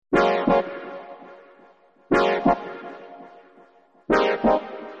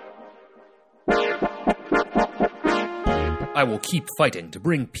I will keep fighting to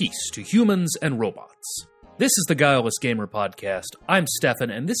bring peace to humans and robots. This is the Guileless Gamer Podcast. I'm Stefan,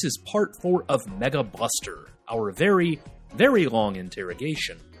 and this is part 4 of Mega Buster, our very, very long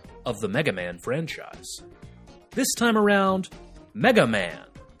interrogation of the Mega Man franchise. This time around, Mega Man,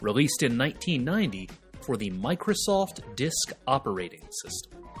 released in 1990 for the Microsoft Disk Operating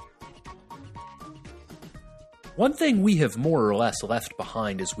System. One thing we have more or less left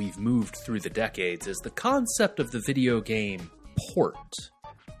behind as we've moved through the decades is the concept of the video game port.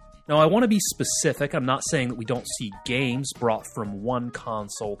 Now, I want to be specific. I'm not saying that we don't see games brought from one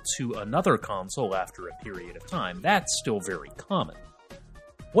console to another console after a period of time. That's still very common.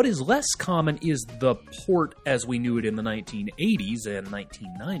 What is less common is the port as we knew it in the 1980s and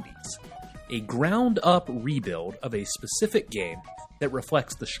 1990s. A ground-up rebuild of a specific game that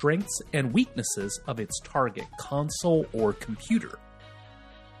reflects the strengths and weaknesses of its target console or computer.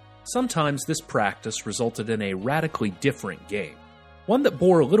 Sometimes this practice resulted in a radically different game, one that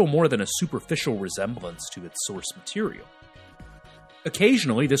bore a little more than a superficial resemblance to its source material.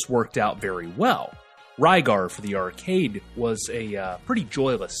 Occasionally, this worked out very well. Rygar for the arcade was a pretty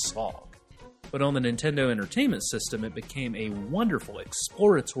joyless slog, but on the Nintendo Entertainment System it became a wonderful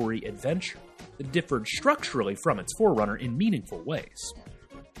exploratory adventure that differed structurally from its forerunner in meaningful ways.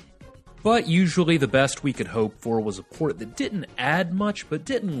 But usually the best we could hope for was a port that didn't add much but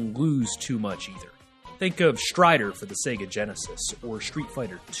didn't lose too much either. Think of Strider for the Sega Genesis or Street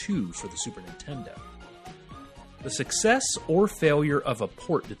Fighter II for the Super Nintendo. The success or failure of a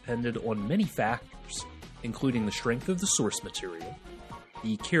port depended on many factors, including the strength of the source material,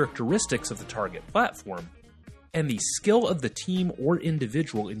 the characteristics of the target platform, and the skill of the team or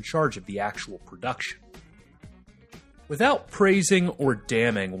individual in charge of the actual production. Without praising or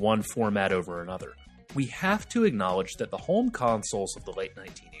damning one format over another, we have to acknowledge that the home consoles of the late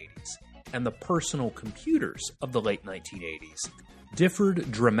 1980s and the personal computers of the late 1980s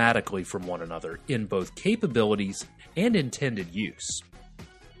differed dramatically from one another in both capabilities and intended use.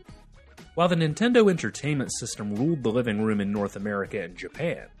 While the Nintendo Entertainment System ruled the living room in North America and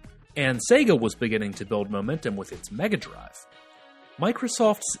Japan, and Sega was beginning to build momentum with its Mega Drive,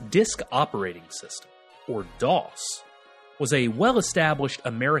 Microsoft's Disk Operating System, or DOS, was a well-established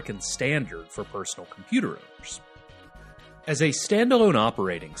American standard for personal computer owners. As a standalone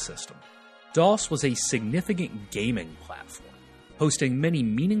operating system, DOS was a significant gaming platform, hosting many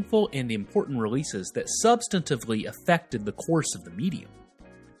meaningful and important releases that substantively affected the course of the medium.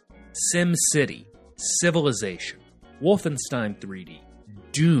 SimCity, Civilization, Wolfenstein 3D,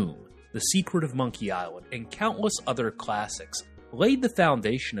 Doom, The Secret of Monkey Island, and countless other classics laid the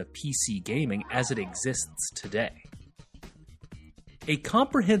foundation of PC gaming as it exists today. A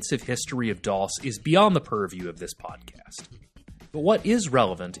comprehensive history of DOS is beyond the purview of this podcast. But what is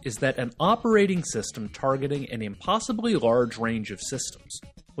relevant is that an operating system targeting an impossibly large range of systems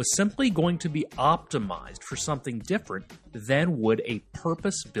was simply going to be optimized for something different than would a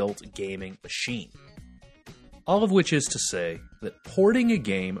purpose-built gaming machine. All of which is to say that porting a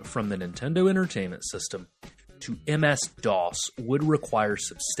game from the Nintendo Entertainment System to MS-DOS would require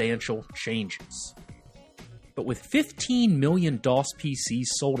substantial changes. But with 15 million DOS PCs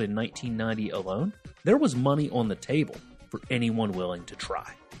sold in 1990 alone, there was money on the table for anyone willing to try.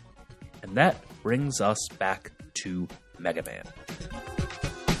 And that brings us back to Mega Man.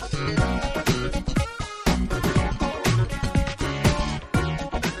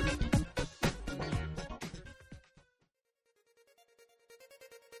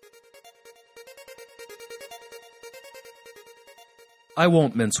 I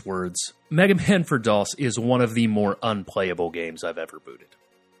won't mince words. Mega Man for DOS is one of the more unplayable games I've ever booted.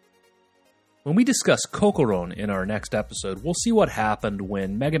 When we discuss Kokoron in our next episode, we'll see what happened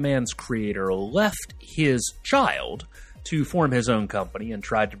when Mega Man's creator left his child to form his own company and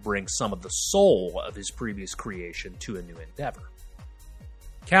tried to bring some of the soul of his previous creation to a new endeavor.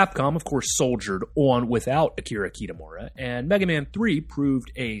 Capcom, of course, soldiered on without Akira Kitamura, and Mega Man 3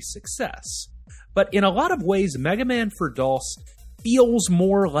 proved a success. But in a lot of ways, Mega Man for DOS feels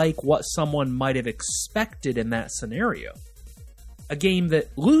more like what someone might have expected in that scenario. A game that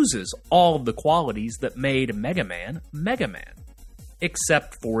loses all of the qualities that made Mega Man,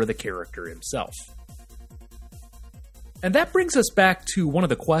 except for the character himself. And that brings us back to one of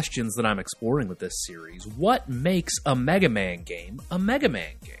the questions that I'm exploring with this series. What makes a Mega Man game a Mega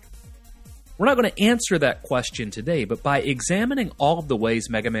Man game? We're not going to answer that question today, but by examining all of the ways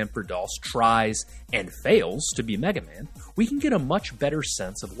Mega Man for DOS tries and fails to be Mega Man, we can get a much better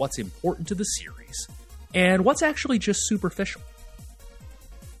sense of what's important to the series and what's actually just superficial.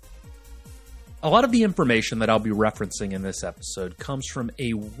 A lot of the information that I'll be referencing in this episode comes from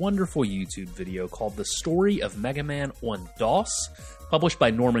a wonderful YouTube video called The Story of Mega Man on DOS, published by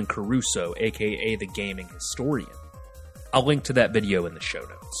Norman Caruso, aka The Gaming Historian. I'll link to that video in the show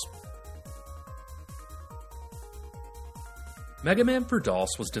notes. Mega Man for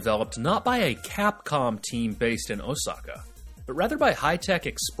DOS was developed not by a Capcom team based in Osaka, but rather by Hi-Tech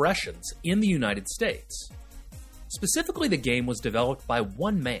Expressions in the United States. Specifically, the game was developed by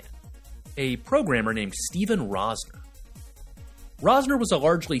one man, a programmer named Steven Rosner. Rosner was a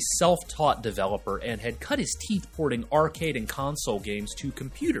largely self-taught developer and had cut his teeth porting arcade and console games to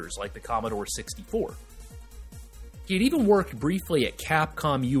computers like the Commodore 64. He had even worked briefly at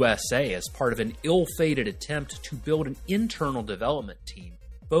Capcom USA as part of an ill-fated attempt to build an internal development team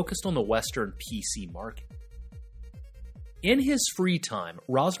focused on the Western PC market. In his free time,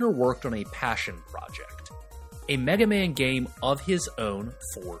 Rosner worked on a passion project, a Mega Man game of his own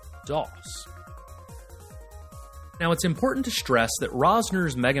for DOS. Now, it's important to stress that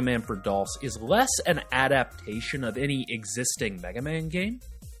Rosner's Mega Man for DOS is less an adaptation of any existing Mega Man game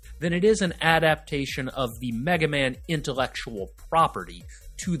than it is an adaptation of the Mega Man intellectual property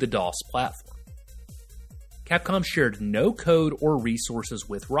to the DOS platform. Capcom shared no code or resources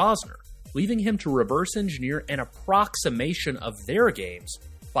with Rosner, leaving him to reverse engineer an approximation of their games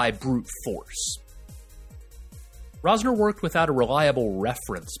by brute force. Rosner worked without a reliable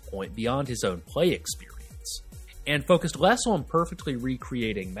reference point beyond his own play experience, and focused less on perfectly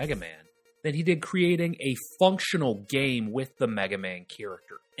recreating Mega Man than he did creating a functional game with the Mega Man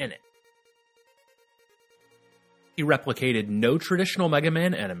character in it. He replicated no traditional Mega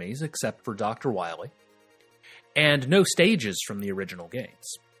Man enemies except for Dr. Wily, and no stages from the original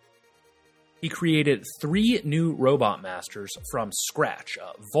games. He created 3 new Robot Masters from scratch,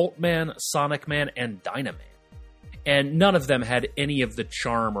 Voltman, Sonic Man, and Dynaman. And none of them had any of the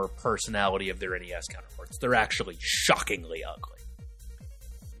charm or personality of their NES counterparts. They're actually shockingly ugly.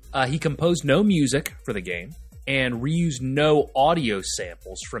 He composed no music for the game, and reused no audio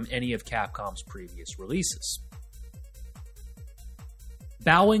samples from any of Capcom's previous releases.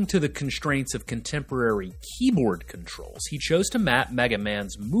 Bowing to the constraints of contemporary keyboard controls, he chose to map Mega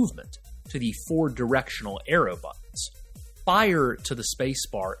Man's movement to the 4 directional arrow buttons, fire to the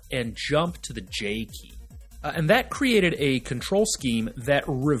spacebar, and jump to the J key. And that created a control scheme that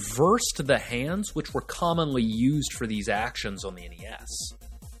reversed the hands which were commonly used for these actions on the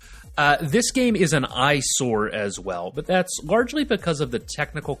NES. This game is an eyesore as well, but that's largely because of the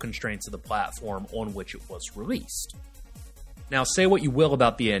technical constraints of the platform on which it was released. Now, say what you will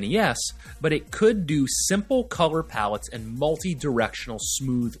about the NES, but it could do simple color palettes and multi-directional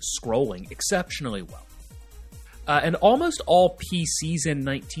smooth scrolling exceptionally well. And almost all PCs in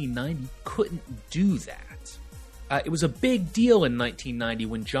 1990 couldn't do that. It was a big deal in 1990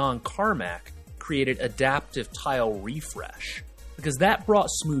 when John Carmack created Adaptive Tile Refresh, because that brought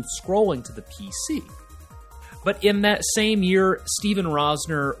smooth scrolling to the PC. But in that same year, Steven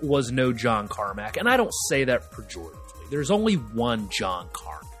Rosner was no John Carmack, and I don't say that pejoratively. There's only one John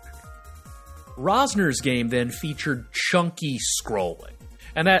Carmack. Rosner's game then featured chunky scrolling,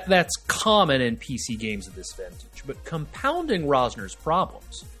 and that's common in PC games of this vintage, but compounding Rosner's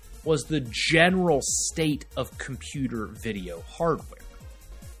problems was the general state of computer video hardware.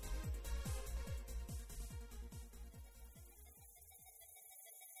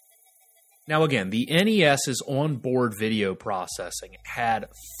 Now again, the NES's onboard video processing had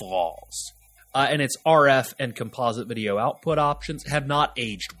flaws, and its RF and composite video output options have not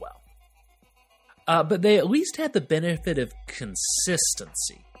aged well. But they at least had the benefit of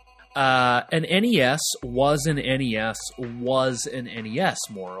consistency. An NES was an NES was an NES,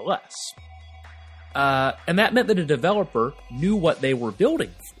 more or less. And that meant that a developer knew what they were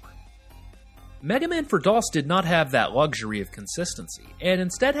building for. Mega Man for DOS did not have that luxury of consistency, and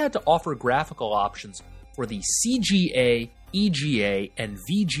instead had to offer graphical options for the CGA, EGA, and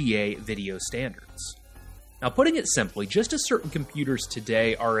VGA video standards. Now, putting it simply, just as certain computers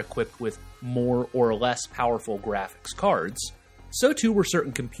today are equipped with more or less powerful graphics cards, so too were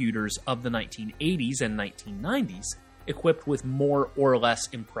certain computers of the 1980s and 1990s equipped with more or less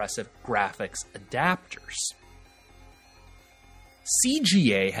impressive graphics adapters.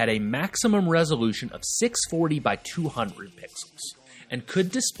 CGA had a maximum resolution of 640 by 200 pixels and could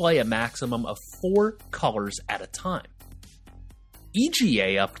display a maximum of 4 colors at a time.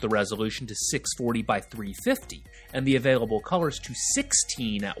 EGA upped the resolution to 640 by 350 and the available colors to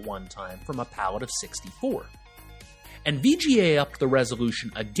 16 at one time from a palette of 64. And VGA upped the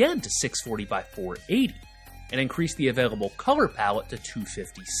resolution again to 640 by 480 and increased the available color palette to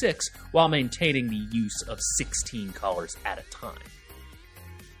 256 while maintaining the use of 16 colors at a time.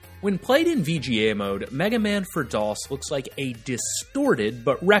 When played in VGA mode, Mega Man for DOS looks like a distorted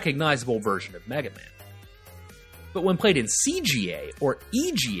but recognizable version of Mega Man. But when played in CGA or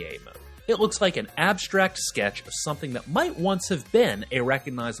EGA mode, it looks like an abstract sketch of something that might once have been a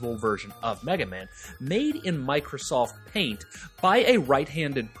recognizable version of Mega Man, made in Microsoft Paint by a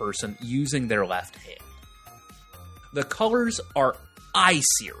right-handed person using their left hand. The colors are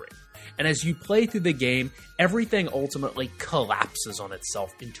eye-searing, and as you play through the game, everything ultimately collapses on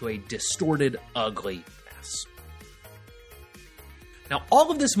itself into a distorted, ugly mess. Now,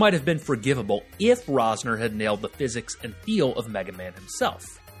 all of this might have been forgivable if Rosner had nailed the physics and feel of Mega Man himself.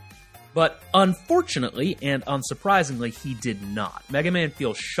 But unfortunately, and unsurprisingly, he did not. Mega Man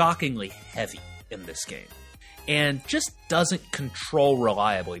feels shockingly heavy in this game, and just doesn't control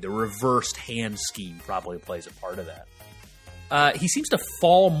reliably. The reversed hand scheme probably plays a part of that. He seems to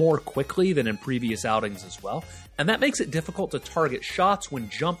fall more quickly than in previous outings as well, and that makes it difficult to target shots when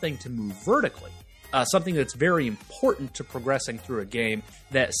jumping to move vertically. Something that's very important to progressing through a game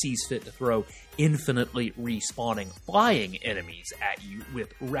that sees fit to throw infinitely respawning flying enemies at you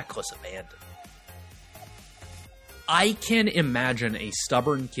with reckless abandon. I can imagine a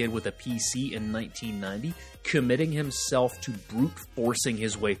stubborn kid with a PC in 1990 committing himself to brute forcing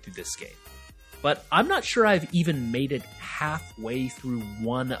his way through this game. But I'm not sure I've even made it halfway through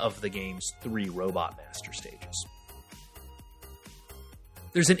one of the game's 3 Robot Master stages.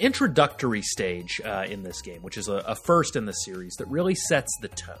 There's an introductory stage in this game, which is a first in the series, that really sets the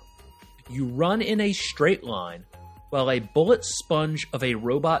tone. You run in a straight line while a bullet sponge of a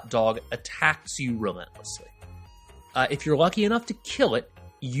robot dog attacks you relentlessly. If you're lucky enough to kill it,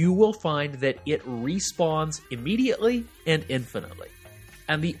 you will find that it respawns immediately and infinitely.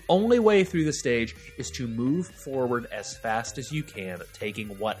 And the only way through the stage is to move forward as fast as you can, taking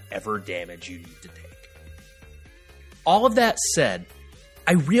whatever damage you need to take. All of that said,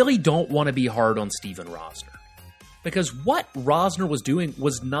 I really don't want to be hard on Steven Rosner. Because what Rosner was doing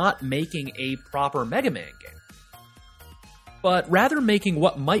was not making a proper Mega Man game, but rather making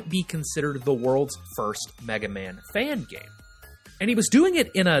what might be considered the world's first Mega Man fan game. And he was doing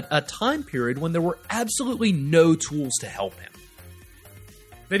it in a time period when there were absolutely no tools to help him.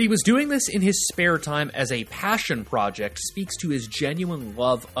 That he was doing this in his spare time as a passion project speaks to his genuine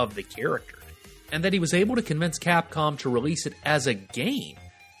love of the character. And that he was able to convince Capcom to release it as a game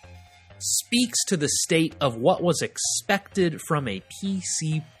speaks to the state of what was expected from a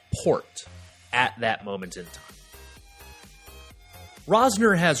PC port at that moment in time.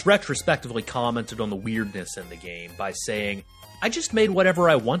 Rosner has retrospectively commented on the weirdness in the game by saying, "I just made whatever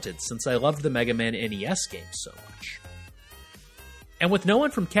I wanted since I loved the Mega Man NES games so much." And with no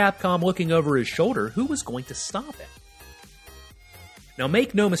one from Capcom looking over his shoulder, who was going to stop him? Now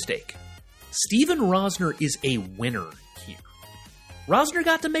make no mistake, Steven Rosner is a winner here. Rosner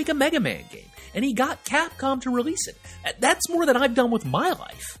got to make a Mega Man game, and he got Capcom to release it. That's more than I've done with my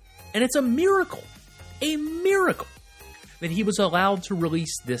life. And it's a miracle, that he was allowed to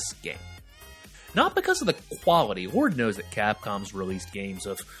release this game. Not because of the quality. Lord knows that Capcom's released games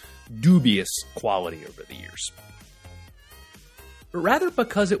of dubious quality over the years. But rather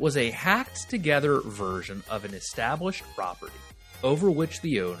because it was a hacked-together version of an established property over which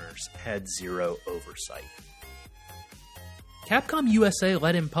the owners had zero oversight. Capcom USA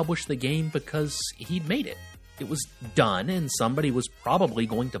let him publish the game because he'd made it. It was done, and somebody was probably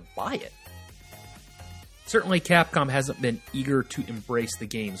going to buy it. Certainly, Capcom hasn't been eager to embrace the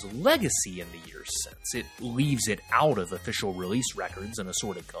game's legacy in the years since. It leaves it out of official release records and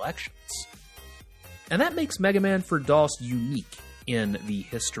assorted collections. And that makes Mega Man for DOS unique in the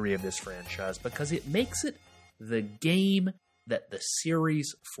history of this franchise because it makes it the game that the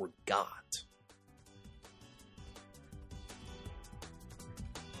series forgot.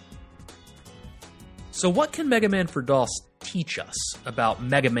 So what can Mega Man for DOS teach us about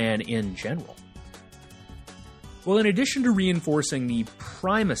Mega Man in general? Well, in addition to reinforcing the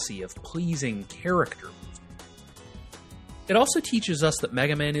primacy of pleasing character movement, it also teaches us that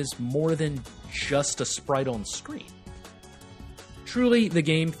Mega Man is more than just a sprite on screen. Truly, the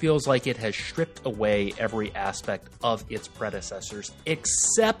game feels like it has stripped away every aspect of its predecessors,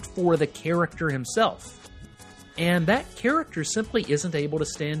 except for the character himself. And that character simply isn't able to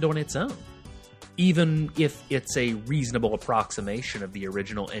stand on its own, even if it's a reasonable approximation of the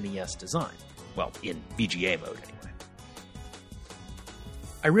original NES design. Well, in VGA mode, anyway.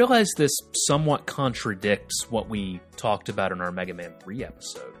 I realize this somewhat contradicts what we talked about in our Mega Man 3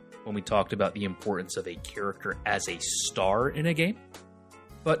 episode, when we talked about the importance of a character as a star in a game.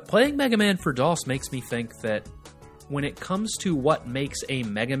 But playing Mega Man for DOS makes me think that when it comes to what makes a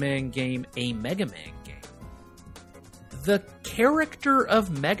Mega Man game, the character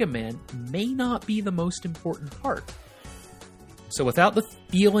of Mega Man may not be the most important part. So without the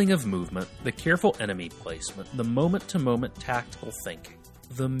feeling of movement, the careful enemy placement, the moment-to-moment tactical thinking,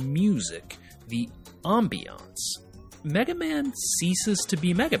 the music, the ambiance, Mega Man ceases to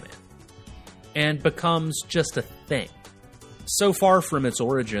be Mega Man and becomes just a thing, so far from its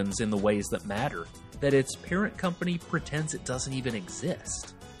origins in the ways that matter that its parent company pretends it doesn't even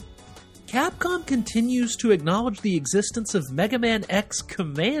exist. Capcom continues to acknowledge the existence of Mega Man X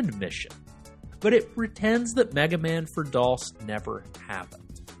Command Mission, but it pretends that Mega Man for DOS never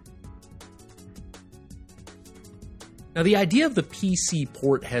happened. Now, the idea of the PC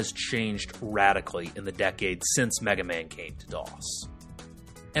port has changed radically in the decades since Mega Man came to DOS.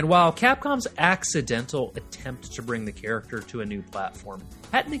 And while Capcom's accidental attempt to bring the character to a new platform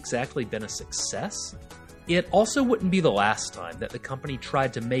hadn't exactly been a success, it also wouldn't be the last time that the company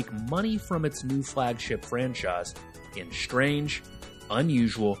tried to make money from its new flagship franchise in strange,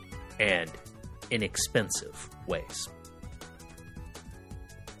 unusual, and inexpensive ways.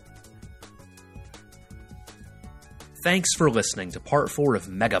 Thanks for listening to Part 4 of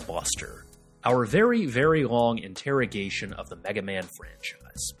Mega Buster, our very, very long interrogation of the Mega Man franchise.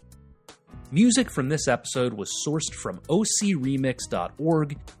 Music from this episode was sourced from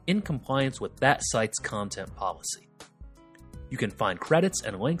ocremix.org in compliance with that site's content policy. You can find credits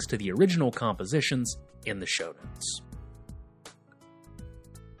and links to the original compositions in the show notes.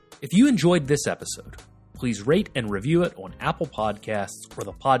 If you enjoyed this episode, please rate and review it on Apple Podcasts or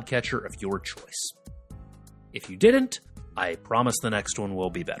the podcatcher of your choice. If you didn't, I promise the next one will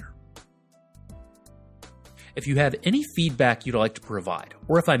be better. If you have any feedback you'd like to provide,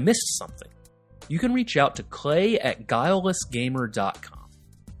 or if I missed something, you can reach out to clay@guilelessgamer.com.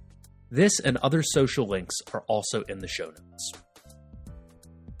 This and other social links are also in the show notes.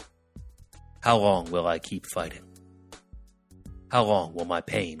 How long will I keep fighting? How long will my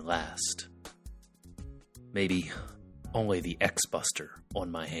pain last? Maybe only the X-Buster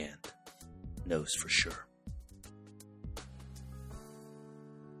on my hand knows for sure.